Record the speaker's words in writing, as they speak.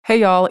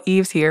Hey y'all,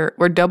 Eves here.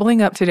 We're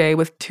doubling up today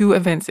with two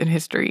events in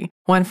history,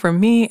 one from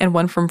me and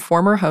one from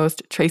former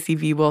host Tracy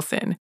V.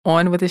 Wilson.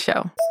 On with the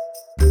show.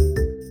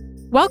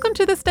 Welcome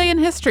to This Day in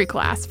History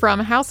class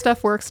from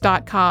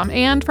HowStuffWorks.com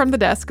and from the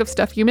desk of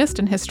Stuff You Missed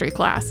in History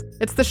class.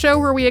 It's the show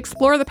where we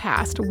explore the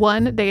past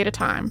one day at a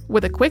time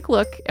with a quick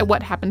look at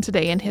what happened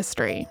today in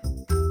history.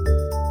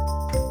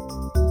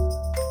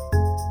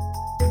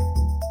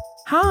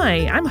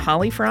 Hi, I'm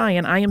Holly Fry,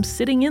 and I am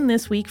sitting in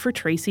this week for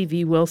Tracy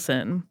V.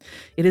 Wilson.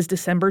 It is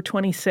December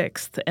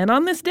 26th, and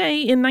on this day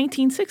in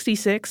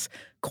 1966,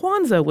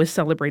 Kwanzaa was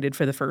celebrated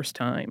for the first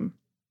time.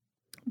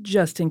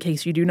 Just in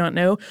case you do not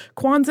know,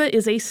 Kwanzaa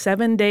is a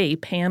 7-day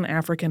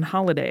Pan-African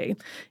holiday,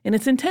 and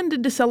it's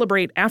intended to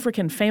celebrate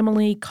African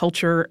family,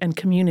 culture, and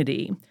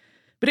community.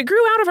 But it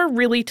grew out of a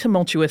really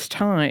tumultuous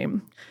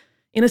time.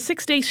 In a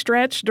 6-day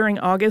stretch during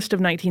August of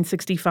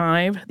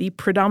 1965, the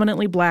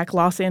predominantly black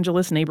Los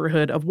Angeles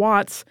neighborhood of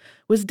Watts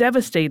was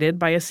devastated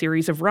by a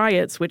series of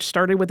riots which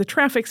started with a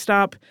traffic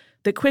stop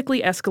that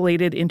quickly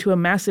escalated into a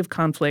massive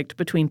conflict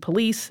between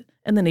police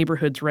and the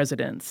neighborhood's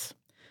residents.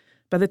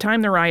 By the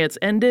time the riots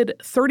ended,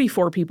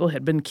 34 people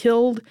had been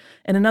killed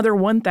and another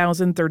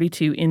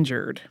 1,032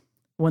 injured.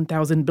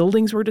 1,000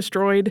 buildings were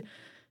destroyed,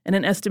 and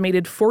an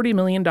estimated $40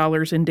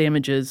 million in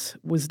damages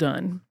was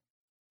done.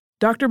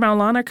 Dr.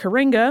 Maulana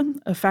Karenga,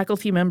 a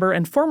faculty member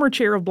and former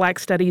chair of Black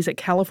Studies at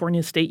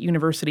California State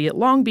University at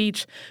Long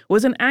Beach,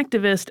 was an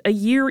activist a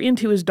year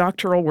into his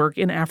doctoral work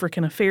in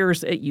African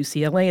affairs at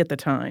UCLA at the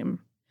time.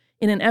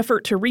 In an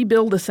effort to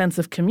rebuild a sense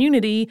of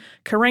community,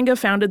 Karenga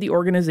founded the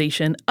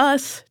organization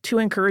US to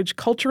encourage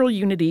cultural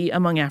unity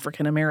among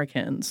African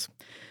Americans.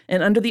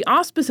 And under the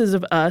auspices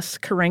of US,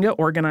 Karenga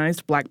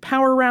organized Black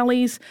Power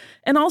rallies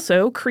and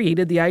also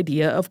created the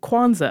idea of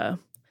Kwanzaa.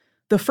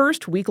 The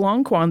first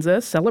week-long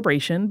Kwanzaa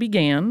celebration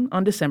began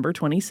on December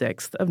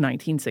 26th of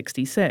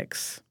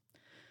 1966.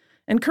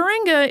 And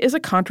Karenga is a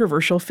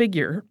controversial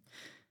figure.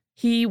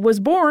 He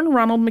was born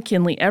Ronald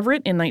McKinley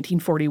Everett in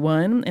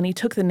 1941, and he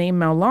took the name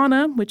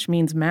Maulana, which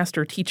means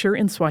master teacher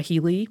in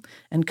Swahili,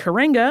 and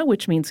Karenga,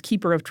 which means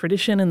keeper of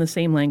tradition in the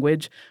same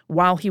language,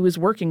 while he was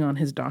working on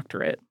his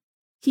doctorate.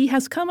 He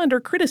has come under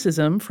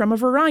criticism from a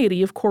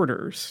variety of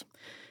quarters.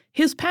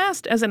 His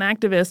past as an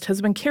activist has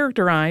been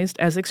characterized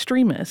as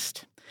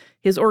extremist.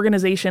 His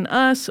organization,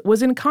 US,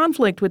 was in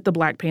conflict with the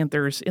Black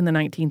Panthers in the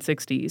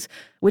 1960s,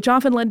 which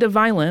often led to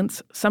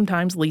violence,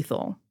 sometimes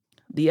lethal.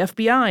 The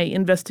FBI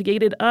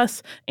investigated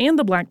US and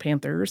the Black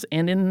Panthers,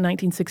 and in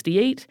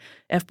 1968,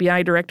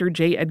 FBI Director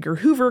J. Edgar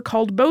Hoover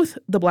called both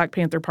the Black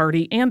Panther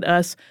Party and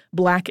US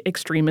black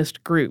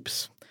extremist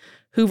groups.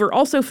 Hoover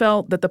also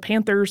felt that the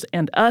Panthers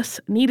and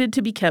US needed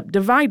to be kept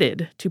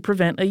divided to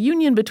prevent a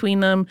union between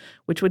them,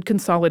 which would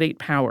consolidate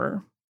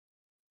power.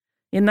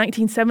 In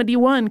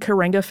 1971,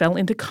 Karenga fell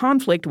into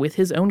conflict with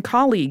his own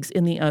colleagues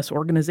in the US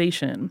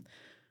organization.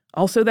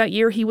 Also that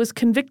year, he was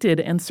convicted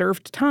and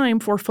served time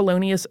for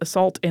felonious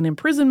assault and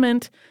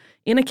imprisonment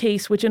in a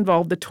case which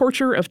involved the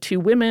torture of two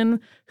women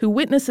who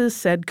witnesses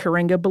said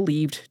Karenga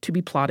believed to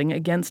be plotting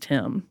against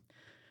him.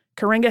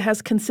 Karenga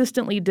has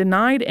consistently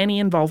denied any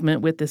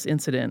involvement with this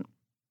incident.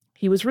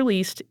 He was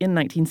released in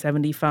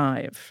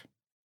 1975.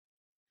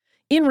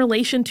 In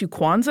relation to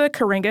Kwanzaa,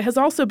 Karenga has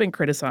also been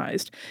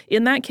criticized,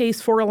 in that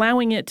case for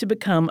allowing it to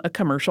become a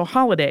commercial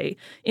holiday,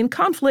 in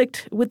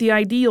conflict with the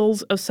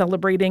ideals of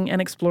celebrating and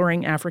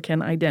exploring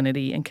African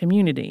identity and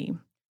community.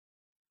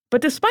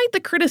 But despite the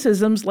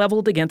criticisms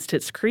leveled against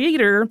its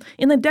creator,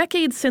 in the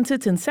decades since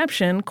its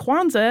inception,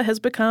 Kwanzaa has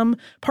become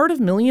part of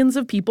millions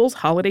of people's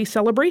holiday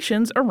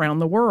celebrations around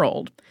the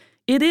world.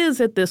 It is,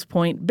 at this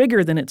point,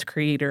 bigger than its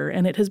creator,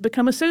 and it has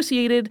become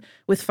associated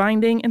with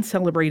finding and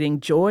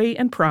celebrating joy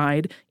and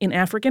pride in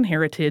African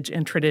heritage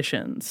and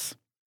traditions.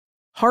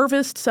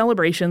 Harvest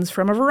celebrations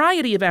from a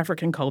variety of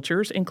African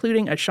cultures,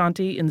 including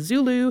Ashanti and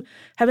Zulu,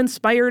 have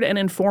inspired and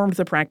informed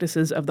the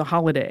practices of the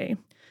holiday.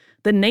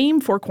 The name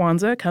for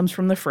Kwanzaa comes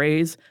from the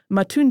phrase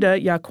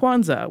Matunda ya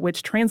Kwanza,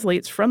 which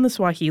translates from the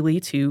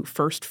Swahili to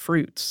first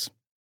fruits.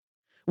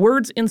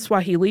 Words in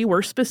Swahili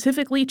were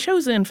specifically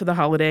chosen for the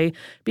holiday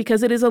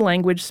because it is a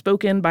language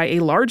spoken by a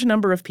large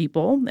number of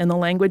people, and the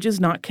language is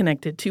not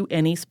connected to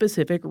any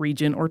specific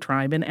region or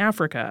tribe in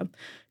Africa.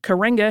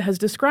 Karenga has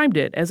described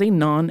it as a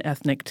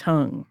non-ethnic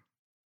tongue.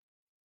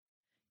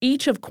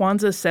 Each of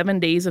Kwanzaa's 7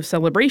 days of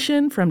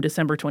celebration, from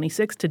December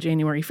 26th to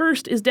January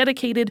 1st, is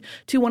dedicated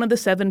to one of the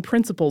 7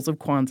 principles of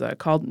Kwanzaa,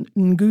 called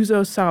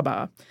Nguzo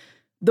Saba.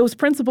 Those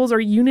principles are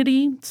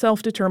unity,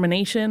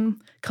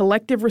 self-determination,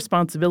 collective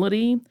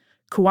responsibility,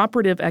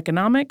 cooperative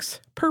economics,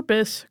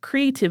 purpose,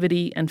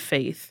 creativity, and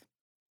faith.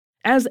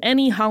 As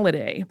any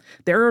holiday,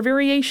 there are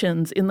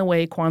variations in the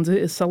way Kwanzaa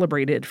is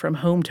celebrated from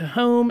home to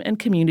home and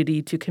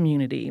community to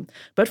community.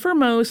 But for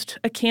most,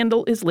 a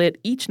candle is lit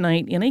each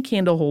night in a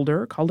candle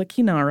holder called a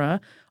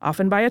kinara,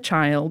 often by a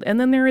child, and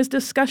then there is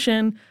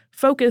discussion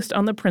focused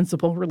on the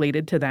principle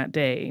related to that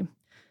day.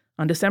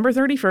 On December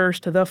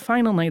 31st, the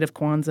final night of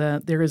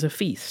Kwanzaa, there is a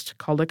feast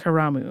called a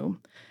karamu.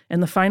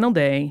 And the final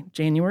day,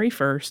 January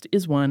 1st,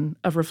 is one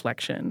of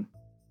reflection.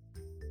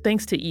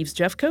 Thanks to Eves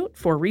Jeffcoat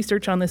for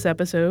research on this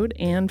episode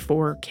and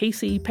for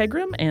Casey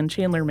Pegram and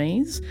Chandler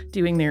Mays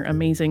doing their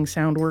amazing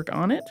sound work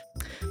on it.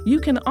 You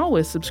can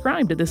always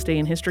subscribe to This Day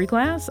in History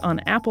class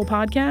on Apple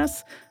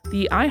Podcasts,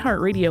 the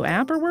iHeartRadio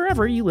app, or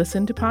wherever you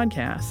listen to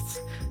podcasts.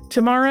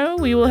 Tomorrow,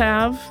 we will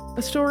have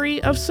a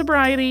story of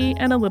sobriety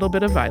and a little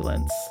bit of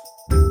violence.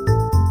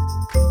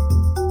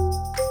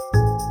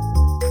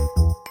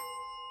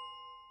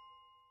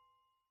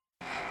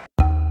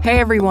 Hey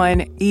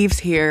everyone, Eves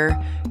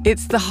here.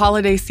 It's the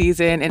holiday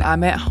season and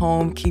I'm at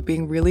home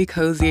keeping really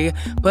cozy,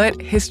 but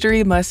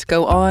history must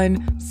go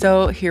on.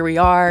 So here we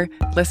are.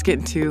 Let's get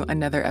into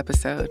another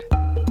episode.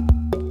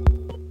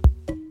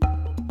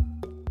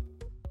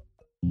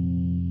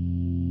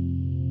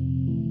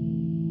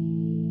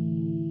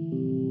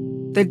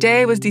 The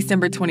day was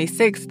December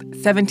 26th,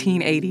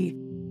 1780.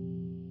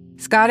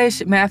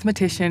 Scottish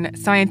mathematician,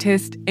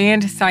 scientist,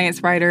 and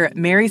science writer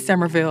Mary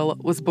Somerville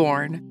was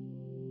born.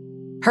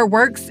 Her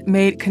works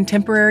made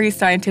contemporary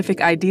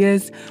scientific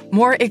ideas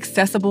more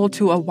accessible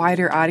to a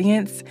wider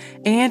audience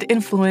and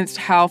influenced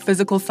how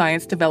physical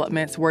science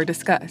developments were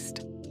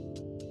discussed.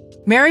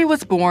 Mary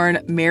was born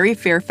Mary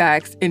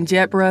Fairfax in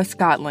Jedburgh,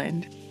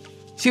 Scotland.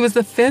 She was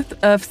the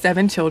fifth of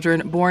 7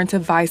 children born to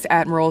Vice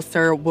Admiral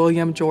Sir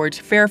William George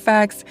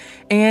Fairfax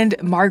and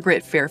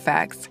Margaret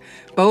Fairfax,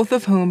 both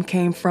of whom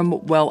came from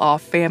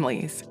well-off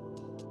families.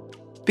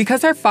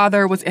 Because her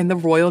father was in the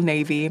Royal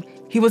Navy,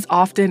 he was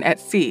often at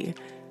sea.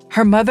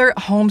 Her mother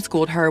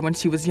homeschooled her when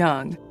she was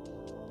young.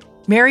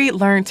 Mary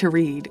learned to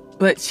read,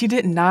 but she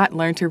did not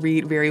learn to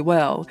read very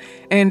well,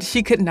 and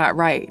she could not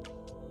write.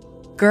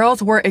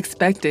 Girls were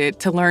expected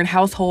to learn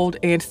household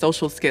and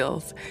social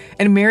skills,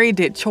 and Mary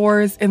did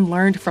chores and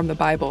learned from the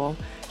Bible.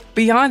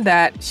 Beyond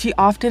that, she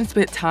often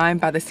spent time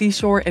by the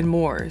seashore and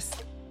moors.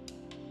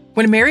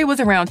 When Mary was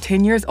around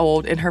 10 years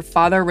old and her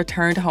father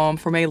returned home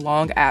from a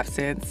long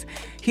absence,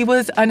 he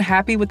was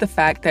unhappy with the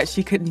fact that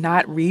she could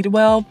not read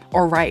well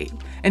or write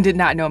and did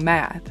not know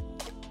math.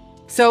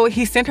 So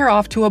he sent her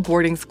off to a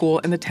boarding school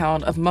in the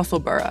town of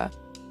Musselburgh.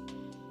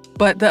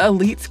 But the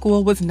elite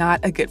school was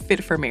not a good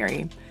fit for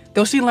Mary.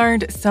 Though she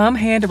learned some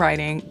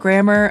handwriting,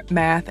 grammar,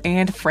 math,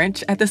 and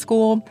French at the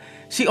school,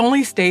 she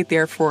only stayed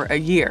there for a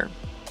year.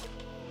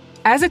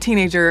 As a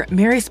teenager,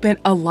 Mary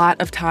spent a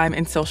lot of time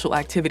in social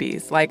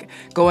activities, like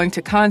going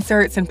to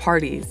concerts and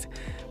parties.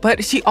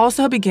 But she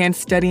also began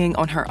studying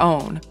on her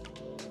own.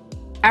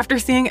 After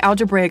seeing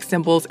algebraic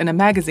symbols in a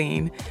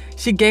magazine,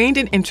 she gained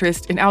an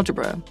interest in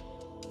algebra.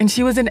 And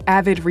she was an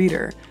avid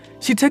reader.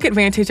 She took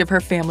advantage of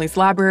her family's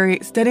library,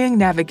 studying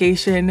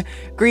navigation,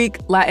 Greek,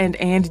 Latin,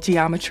 and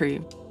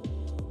geometry.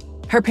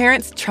 Her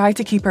parents tried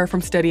to keep her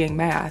from studying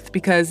math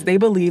because they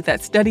believed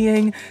that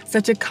studying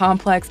such a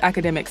complex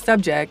academic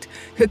subject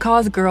could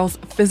cause girls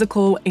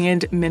physical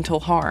and mental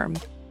harm.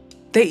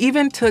 They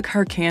even took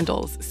her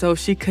candles so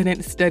she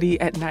couldn't study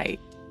at night.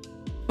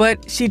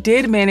 But she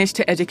did manage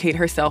to educate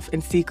herself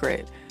in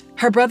secret.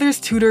 Her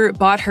brother's tutor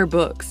bought her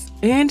books,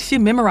 and she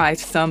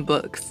memorized some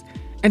books,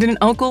 and an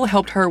uncle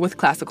helped her with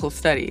classical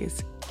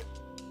studies.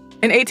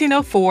 In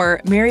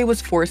 1804, Mary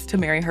was forced to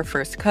marry her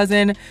first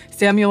cousin,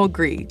 Samuel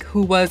Grieg,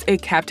 who was a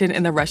captain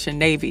in the Russian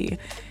Navy.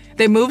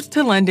 They moved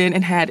to London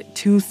and had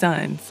 2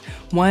 sons,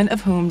 one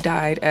of whom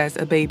died as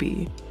a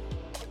baby.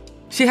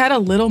 She had a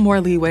little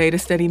more leeway to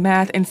study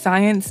math and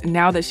science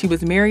now that she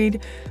was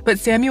married, but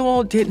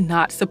Samuel did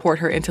not support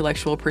her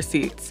intellectual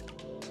pursuits.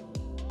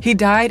 He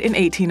died in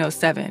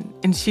 1807,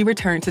 and she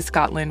returned to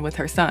Scotland with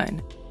her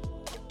son.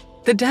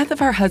 The death of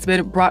her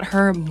husband brought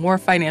her more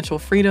financial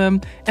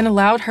freedom and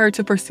allowed her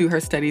to pursue her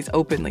studies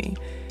openly.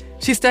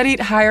 She studied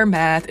higher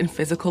math and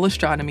physical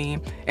astronomy,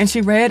 and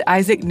she read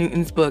Isaac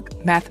Newton's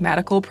book,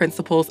 Mathematical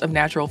Principles of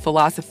Natural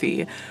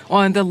Philosophy,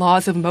 on the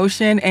laws of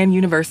motion and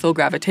universal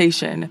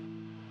gravitation.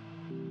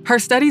 Her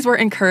studies were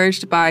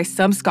encouraged by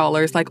some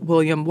scholars like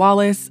William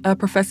Wallace, a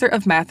professor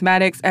of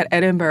mathematics at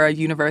Edinburgh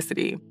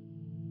University.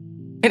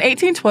 In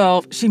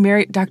 1812, she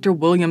married Dr.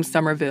 William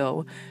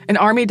Somerville, an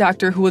army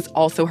doctor who was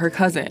also her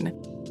cousin.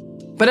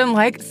 But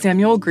unlike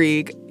Samuel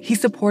Grieg, he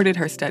supported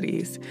her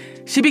studies.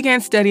 She began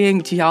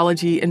studying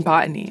geology and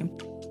botany.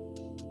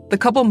 The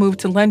couple moved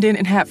to London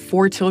and had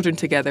 4 children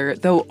together,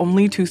 though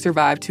only 2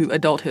 survived to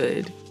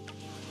adulthood.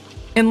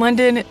 In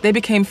London, they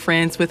became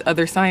friends with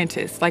other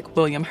scientists like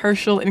William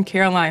Herschel and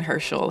Caroline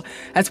Herschel,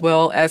 as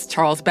well as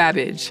Charles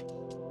Babbage.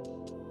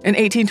 In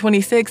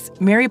 1826,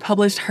 Mary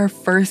published her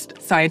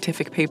first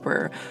scientific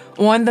paper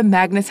on the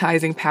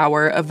magnetizing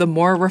power of the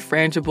more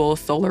refrangible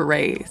solar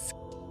rays.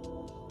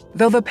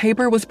 Though the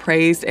paper was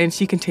praised and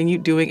she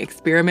continued doing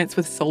experiments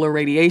with solar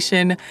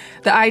radiation,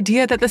 the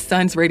idea that the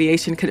sun's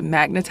radiation could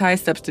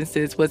magnetize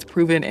substances was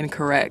proven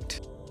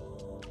incorrect.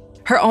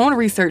 Her own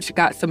research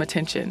got some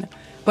attention,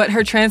 but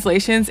her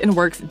translations and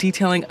works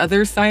detailing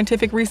other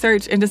scientific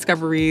research and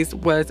discoveries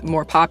was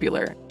more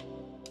popular.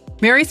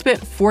 Mary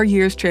spent 4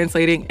 years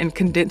translating and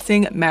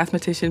condensing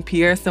mathematician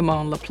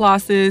Pierre-Simon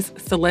Laplace's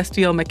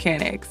celestial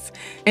mechanics,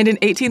 and in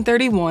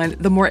 1831,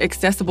 the more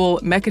accessible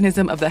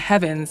Mechanism of the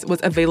Heavens was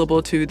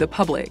available to the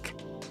public.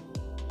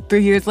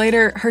 3 years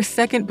later, her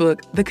second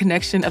book, The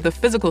Connection of the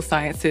Physical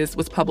Sciences,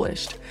 was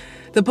published.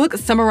 The book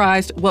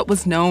summarized what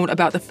was known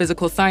about the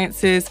physical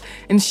sciences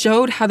and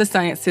showed how the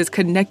sciences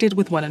connected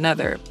with one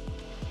another.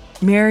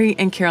 Mary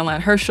and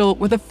Caroline Herschel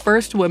were the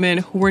first women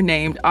who were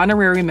named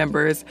honorary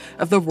members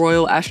of the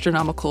Royal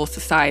Astronomical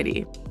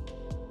Society.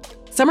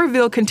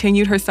 Somerville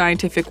continued her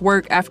scientific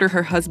work after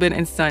her husband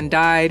and son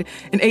died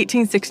in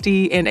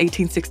 1860 and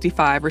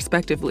 1865,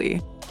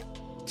 respectively.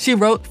 She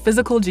wrote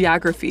Physical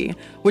Geography,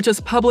 which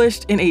was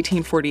published in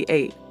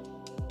 1848.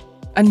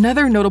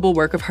 Another notable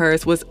work of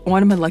hers was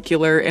On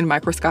Molecular and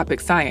Microscopic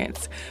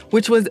Science,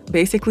 which was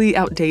basically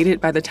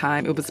outdated by the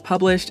time it was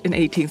published in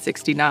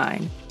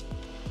 1869.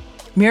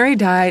 Mary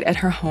died at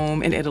her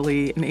home in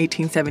Italy in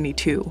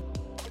 1872.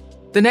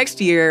 The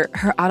next year,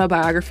 her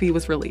autobiography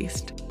was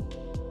released.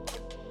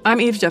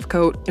 I'm Eve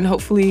Jeffcoat, and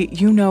hopefully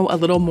you know a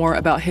little more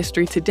about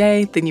history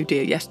today than you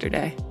did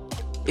yesterday.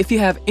 If you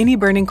have any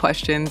burning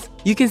questions,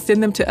 you can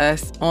send them to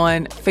us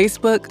on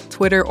Facebook,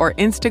 Twitter, or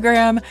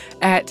Instagram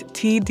at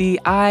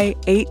TDIHC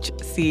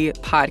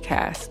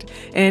Podcast.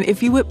 And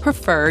if you would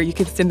prefer, you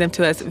can send them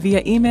to us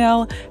via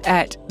email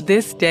at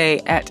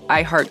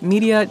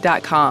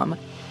thisday@iheartmedia.com.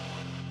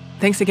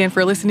 Thanks again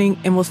for listening,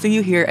 and we'll see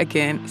you here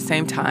again,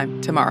 same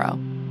time tomorrow.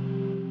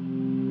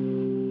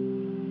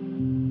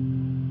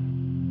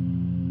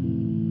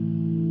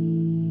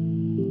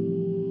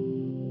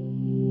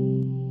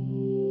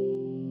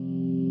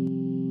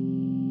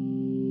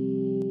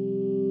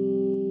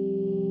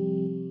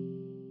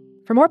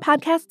 For more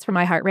podcasts from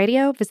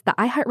iHeartRadio, visit the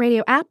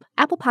iHeartRadio app,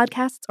 Apple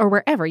Podcasts, or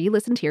wherever you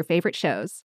listen to your favorite shows.